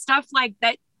that stuff like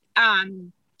that,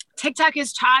 TikTok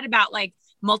has taught about like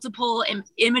multiple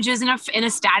images in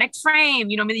a static frame,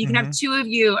 you can have two of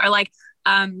you, or like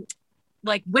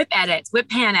whip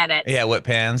pan edits. Yeah. Whip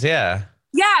pans. Yeah.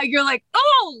 Yeah. You're like,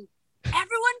 oh, everyone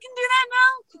can do that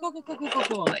now.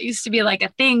 Cool. It used to be like a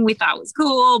thing we thought was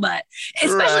cool, but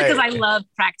especially because I love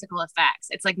practical effects.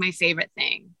 It's like my favorite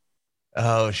thing.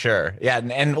 Oh, sure. Yeah.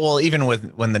 And well, even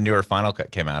when the newer Final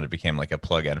Cut came out, it became like a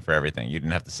plug-in for everything. You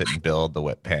didn't have to sit and build the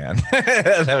whip pan.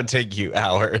 That would take you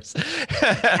hours.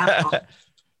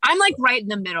 I'm like right in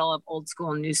the middle of old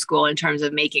school and new school in terms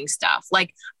of making stuff.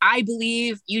 Like I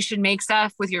believe you should make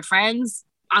stuff with your friends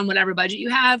on whatever budget you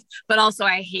have, but also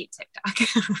I hate TikTok.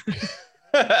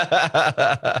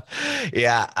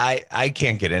 Yeah, I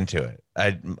can't get into it.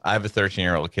 I have a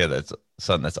 13-year-old kid that's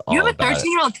all about it. You have a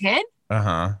 13-year-old kid?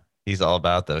 Uh-huh. He's all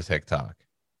about those TikTok.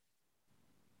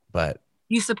 But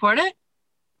you support it?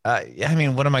 Yeah, I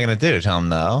mean, what am I going to do? Tell him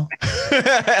no?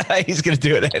 He's going to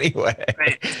do it anyway.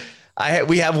 Right.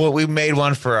 We made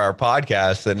one for our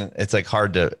podcast, and it's like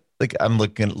hard to like. I'm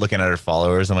looking at our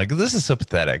followers. I'm like, this is so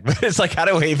pathetic. But it's like, how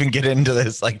do I even get into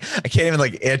this? Like, I can't even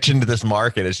like itch into this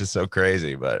market. It's just so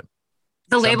crazy. But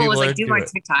The Some label was people like, do do more it.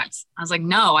 TikToks. I was like,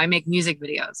 no, I make music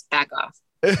videos. Back off.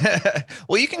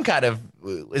 Well, you can kind of,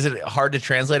 is it hard to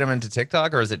translate them into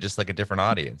TikTok, or is it just like a different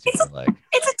audience? You It's, feel like?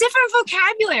 it's a different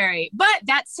vocabulary. But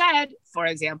that said, for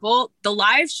example, the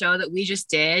live show that we just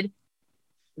did,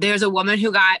 there's a woman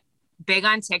who got big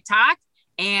on TikTok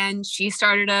and she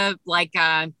started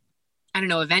I don't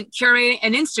know, event curating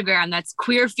an Instagram that's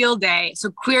Queer Field Day. So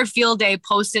Queer Field Day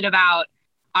posted about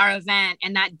our event,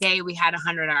 and that day we had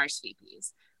 100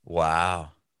 RSVPs.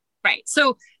 Wow. Right.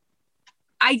 So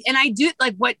I do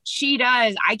like what she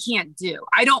does. I can't do.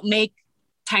 I don't make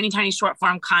tiny short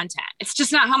form content. It's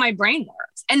just not how my brain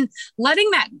works. And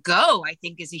letting that go, I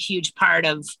think, is a huge part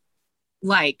of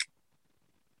like,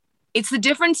 it's the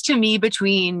difference to me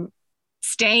between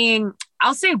staying,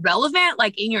 I'll say relevant,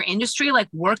 like in your industry, like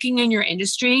working in your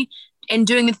industry and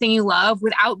doing the thing you love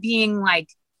without being like,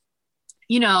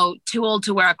 you know, too old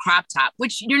to wear a crop top,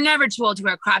 which you're never too old to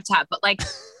wear a crop top, but like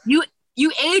you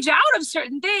age out of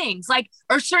certain things, like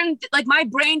my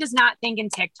brain does not think in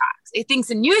TikToks. It thinks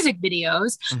in music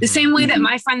videos, the same way that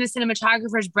my friend, the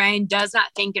cinematographer's brain does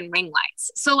not think in ring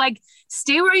lights. So like,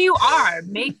 stay where you are.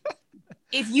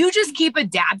 If you just keep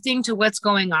adapting to what's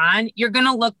going on, you're going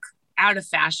to look out of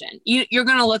fashion. You're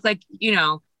going to look like, you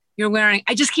know, you're wearing,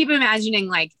 I just keep imagining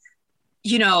like,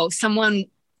 you know, someone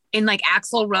in like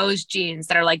Axl Rose jeans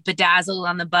that are like bedazzled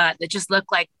on the butt that just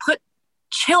look like,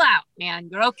 chill out, man.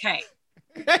 You're okay.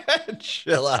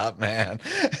 Chill out, man.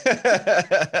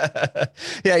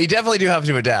 Yeah, you definitely do have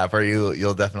to adapt, or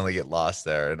you'll definitely get lost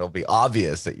there. It'll be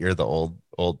obvious that you're the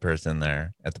old person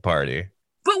there at the party.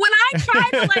 But when I try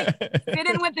to like fit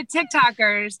in with the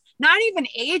TikTokers, not even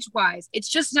age-wise, it's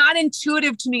just not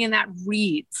intuitive to me, and that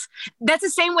reads. That's the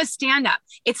same with stand-up.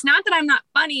 It's not that I'm not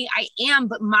funny, I am,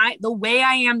 but the way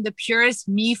I am, the purest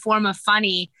me form of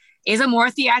funny is a more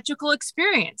theatrical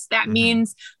experience. That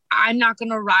means I'm not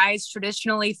going to rise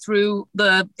traditionally through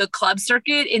the club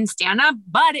circuit in stand-up,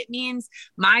 but it means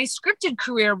my scripted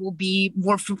career will be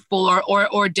more fruitful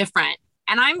or different.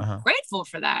 And I'm grateful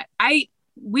for that.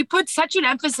 We put such an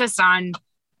emphasis on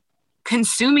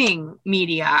consuming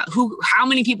media, how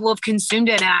many people have consumed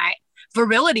it. And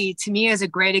Virility to me is a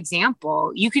great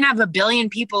example. You can have 1 billion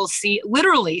people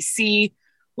literally see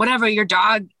whatever, your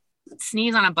dog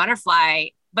sneeze on a butterfly,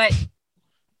 but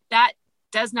that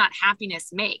does not happiness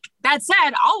make. That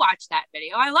said, I'll watch that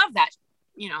video. I love that.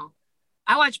 You know,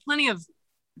 I watch plenty of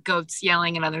goats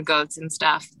yelling at other goats and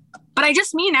stuff. But I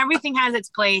just mean everything has its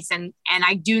place, and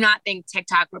I do not think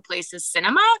TikTok replaces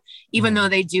cinema, even though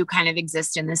they do kind of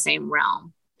exist in the same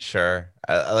realm. Sure.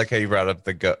 I like how you brought up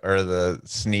the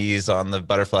sneeze on the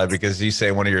butterfly, because you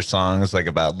say one of your songs like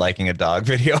about liking a dog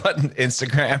video on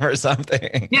Instagram or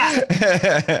something. Yeah.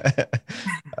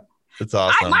 It's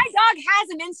awesome. My dog has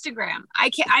an Instagram.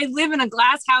 I live in a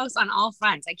glass house on all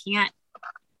fronts. I can't,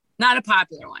 not a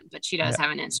popular one, but she does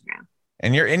have an Instagram.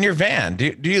 And you're in your van.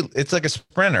 Do you, it's like a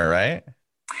Sprinter, right?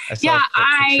 I saw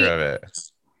a picture of it.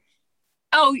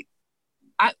 Oh,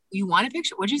 you want a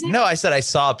picture? What'd you say? No, I said I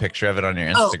saw a picture of it on your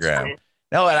Instagram.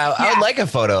 No, and I would like a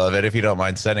photo of it if you don't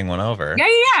mind sending one over.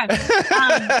 Yeah.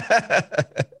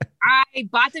 I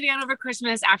bought the van over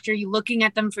Christmas after looking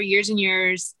at them for years and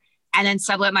years, and then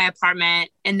sublet my apartment,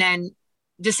 and then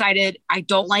decided I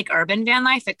don't like urban van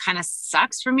life. It kind of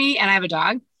sucks for me, and I have a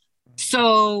dog.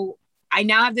 So I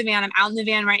now have the van. I'm out in the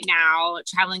van right now,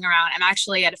 traveling around. I'm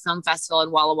actually at a film festival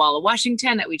in Walla Walla,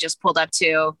 Washington that we just pulled up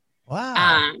to.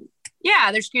 Wow.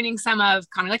 Yeah, they're screening some of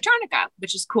Comic Electronica,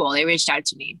 which is cool. They reached out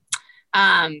to me.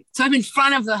 So I'm in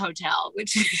front of the hotel,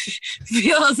 which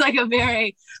feels like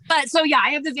so yeah, I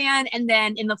have the van. And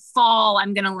then in the fall,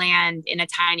 I'm going to land in a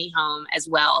tiny home as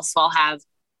well. So I'll have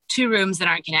 2 rooms that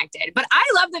aren't connected, but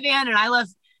I love the van, and I love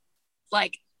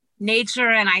like nature.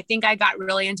 And I think I got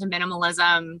really into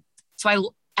minimalism.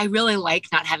 So I really like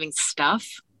not having stuff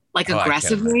like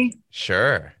aggressively.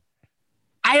 Sure.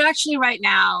 I actually right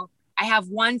now, I have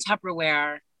one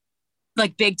Tupperware,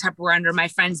 like big Tupperware under my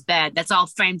friend's bed. That's all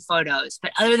framed photos.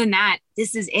 But other than that,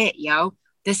 this is it, yo.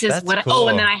 This is cool.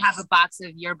 And then I have a box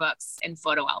of yearbooks and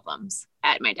photo albums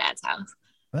at my dad's house.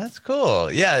 That's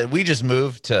cool. Yeah. We just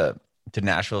moved to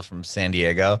Nashville from San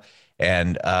Diego.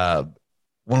 And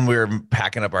when we were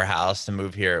packing up our house to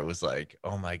move here, it was like,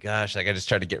 oh my gosh, like I just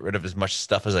tried to get rid of as much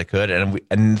stuff as I could.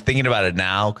 And thinking about it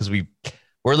now, because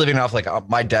we're living off like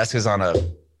my desk is on a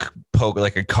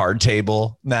card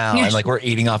table now, and like we're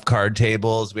eating off card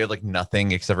tables. We have like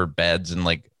nothing except for beds and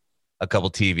like a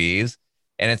couple TVs,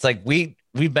 and it's like we've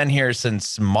been here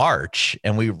since March,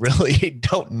 and we really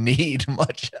don't need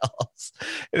much else.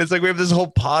 And it's like we have this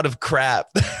whole pot of crap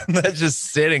that's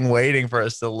just sitting waiting for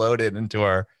us to load it into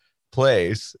our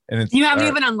place, and it's You haven't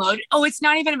even unloaded. Oh, it's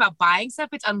not even about buying stuff;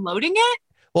 it's unloading it.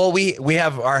 Well, we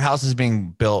have our house is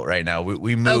being built right now.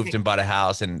 We moved and bought a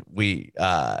house, and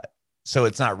so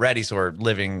it's not ready. So we're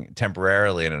living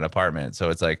temporarily in an apartment. So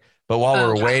it's like, but while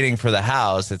we're waiting for the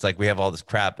house, it's like we have all this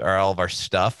crap or all of our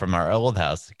stuff from our old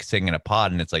house sitting in a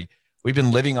pod, and it's like we've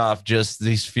been living off just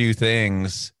these few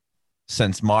things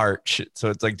since March. So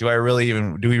it's like, do we really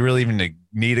even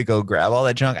need to go grab all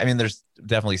that junk? I mean, there's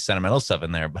definitely sentimental stuff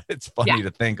in there, but it's funny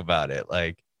to think about it.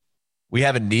 Like, we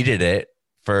haven't needed it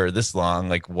for this long.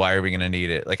 Like, why are we going to need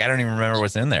it? Like, I don't even remember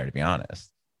what's in there, to be honest.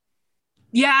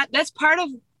 Yeah, that's part of.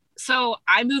 So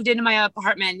I moved into my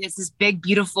apartment. It's this big,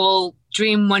 beautiful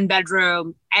dream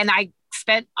 1-bedroom. And I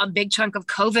spent a big chunk of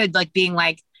COVID, like being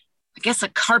like, I guess a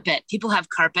carpet. People have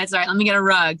carpets. All right, let me get a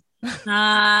rug. People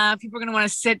are going to want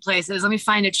to sit places. Let me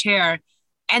find a chair.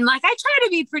 And like, I try to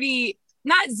be pretty,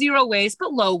 not zero waste,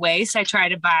 but low waste. I try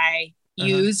to buy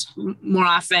used more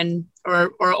often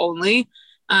or only.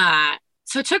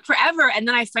 So it took forever. And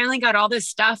then I finally got all this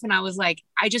stuff. And I was like,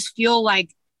 I just feel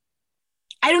like,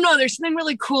 I don't know. There's something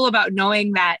really cool about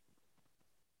knowing that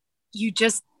you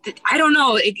just, I don't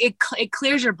know, it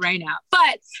clears your brain out.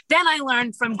 But then I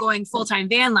learned from going full-time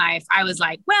van life, I was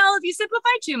like, well, if you simplify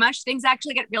too much, things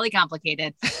actually get really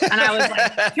complicated. And I was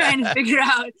like trying to figure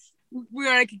out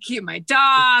where I could keep my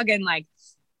dog, and like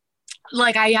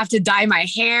I have to dye my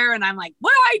hair, and I'm like,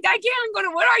 I can't even go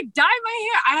to, where do I dye my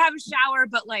hair? I have a shower,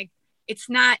 but like, it's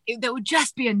not, that would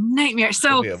just be a nightmare.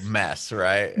 So it'd be a mess,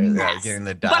 right? Mess. Yeah, getting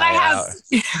the dye but I have,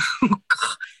 out.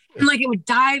 and like it would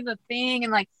dye the thing,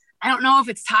 and like, I don't know if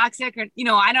it's toxic or,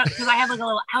 I don't, because I have like a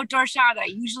little outdoor shower that I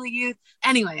usually use.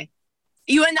 Anyway,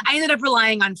 I ended up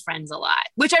relying on friends a lot,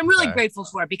 which I'm really grateful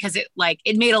for, because it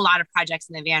made a lot of projects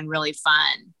in the van really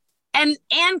fun. And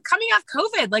coming off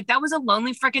COVID, like that was a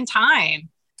lonely freaking time.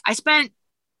 I spent,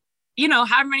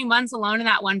 however many months alone in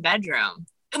that 1 bedroom,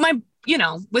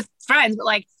 with friends, but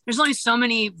like, there's only so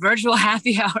many virtual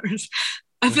happy hours.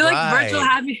 I feel like virtual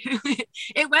happy,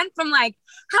 it went from like,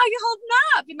 how you holding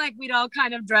up? And like, we'd all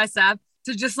kind of dress up,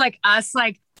 to just like us,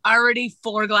 like already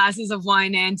 4 glasses of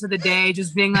wine into the day,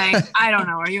 just being like, I don't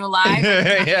know, are you alive?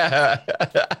 Yeah.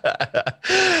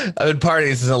 I've been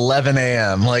partying since 11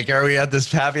 a.m. Like, are we at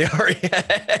this happy hour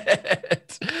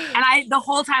yet? And the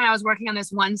whole time I was working on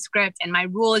this one script, and my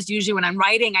rule is usually when I'm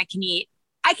writing, I can eat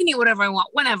whatever I want,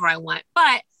 whenever I want.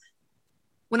 But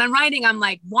when I'm writing, I'm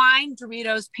like, wine,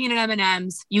 Doritos, peanut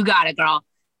M&Ms, you got it, girl.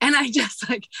 And I just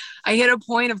I hit a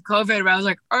point of COVID where I was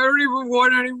like, I don't even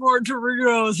want any more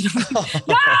Doritos.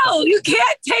 No, you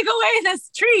can't take away this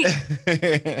treat.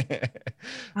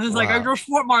 I was like, I just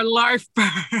want my life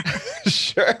back.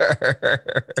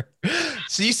 Sure.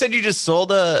 So you said you just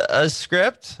sold a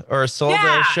script or sold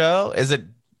a show? Is it,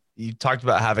 you talked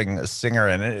about having a singer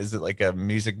in it. Is it like a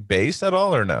music base at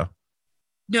all, or no?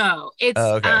 No, it's,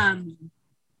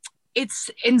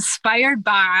 it's inspired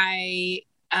by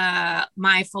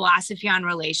my philosophy on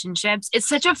relationships. It's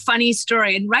such a funny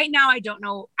story. And right now I don't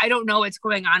know what's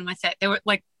going on with it. They were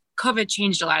like, COVID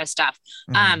changed a lot of stuff.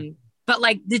 But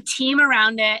like the team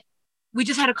around it, we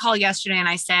just had a call yesterday, and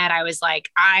I was like,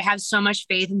 I have so much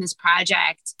faith in this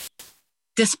project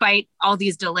despite all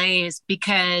these delays,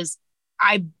 because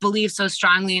I believe so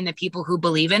strongly in the people who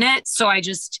believe in it. So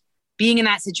being in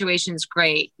that situation is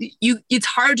great. It's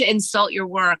hard to insult your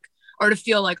work or to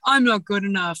feel like I'm not good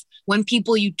enough when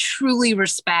people you truly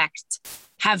respect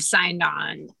have signed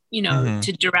on,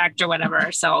 to direct or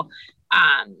whatever. So,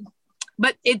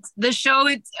 but it's the show.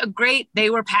 It's great. They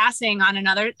were passing on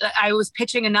I was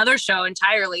pitching another show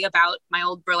entirely about my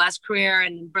old burlesque career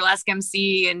and burlesque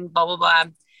MC and blah, blah, blah.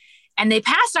 And they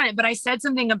passed on it. But I said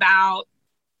something about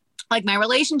like my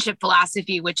relationship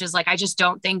philosophy, which is like, I just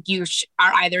don't think you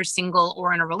are either single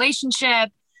or in a relationship.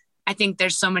 I think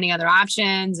there's so many other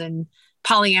options, and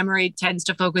polyamory tends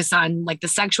to focus on like the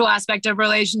sexual aspect of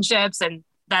relationships. And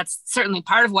that's certainly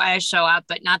part of why I show up,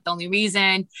 but not the only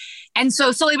reason. And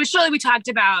so slowly but surely we talked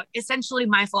about essentially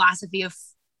my philosophy of,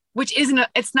 which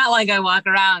it's not like I walk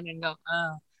around and go,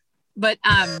 oh, but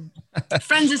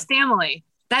friends is family.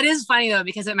 That is funny though,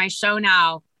 because at my show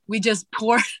now, we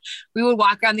would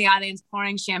walk around the audience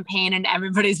pouring champagne in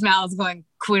everybody's mouths going,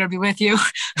 cool to be with you.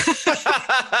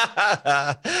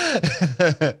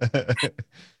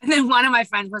 And then one of my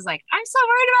friends was like, I'm so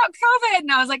worried about COVID.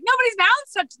 And I was like, nobody's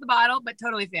mouths touched the bottle, but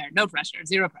totally fair. No pressure,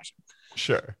 zero pressure.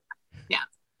 Sure. Yeah.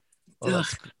 Well,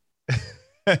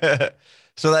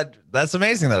 so that's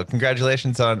amazing though.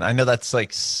 Congratulations on, I know that's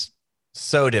like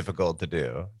so difficult to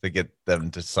do, to get them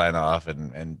to sign off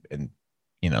and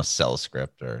sell a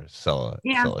script or sell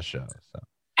a show. So.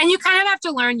 And you kind of have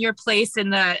to learn your place in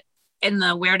the in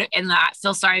the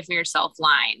feel sorry for yourself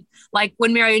line. Like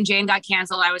when Mary and Jane got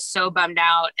canceled, I was so bummed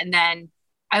out. And then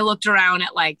I looked around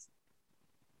at like,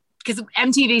 because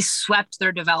MTV swept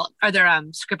their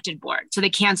scripted board. So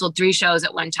they canceled 3 shows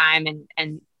at one time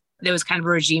and there was kind of a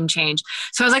regime change.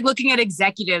 So I was like looking at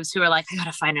executives who were like, I got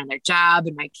to find another job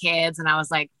and my kids. And I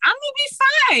was like, I'm going to be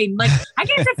fine. Like I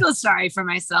get to feel sorry for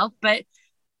myself, but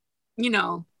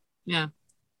yeah.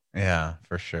 Yeah,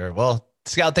 for sure. Well,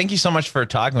 Scout, thank you so much for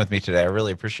talking with me today. I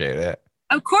really appreciate it.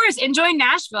 Of course. Enjoy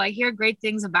Nashville. I hear great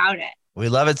things about it. We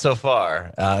love it so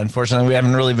far. Unfortunately, we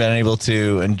haven't really been able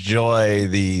to enjoy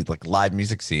the live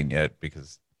music scene yet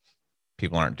because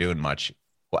people aren't doing much.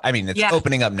 Well, I mean, it's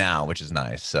opening up now, which is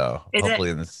nice. So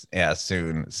hopefully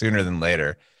sooner than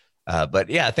later. But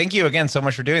yeah, thank you again so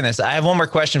much for doing this. I have one more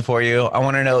question for you. I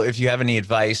want to know if you have any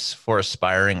advice for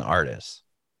aspiring artists.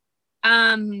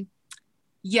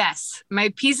 Yes.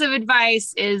 My piece of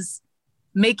advice is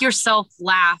make yourself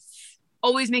laugh.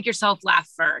 Always make yourself laugh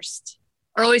first,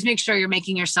 or always make sure you're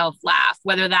making yourself laugh.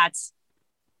 Whether that's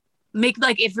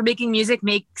if you're making music,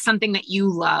 make something that you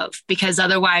love, because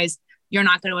otherwise you're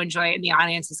not going to enjoy it and the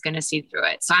audience is going to see through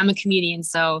it. So I'm a comedian.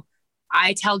 So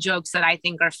I tell jokes that I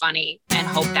think are funny and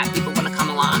hope that people want to come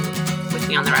along with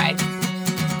me on the ride.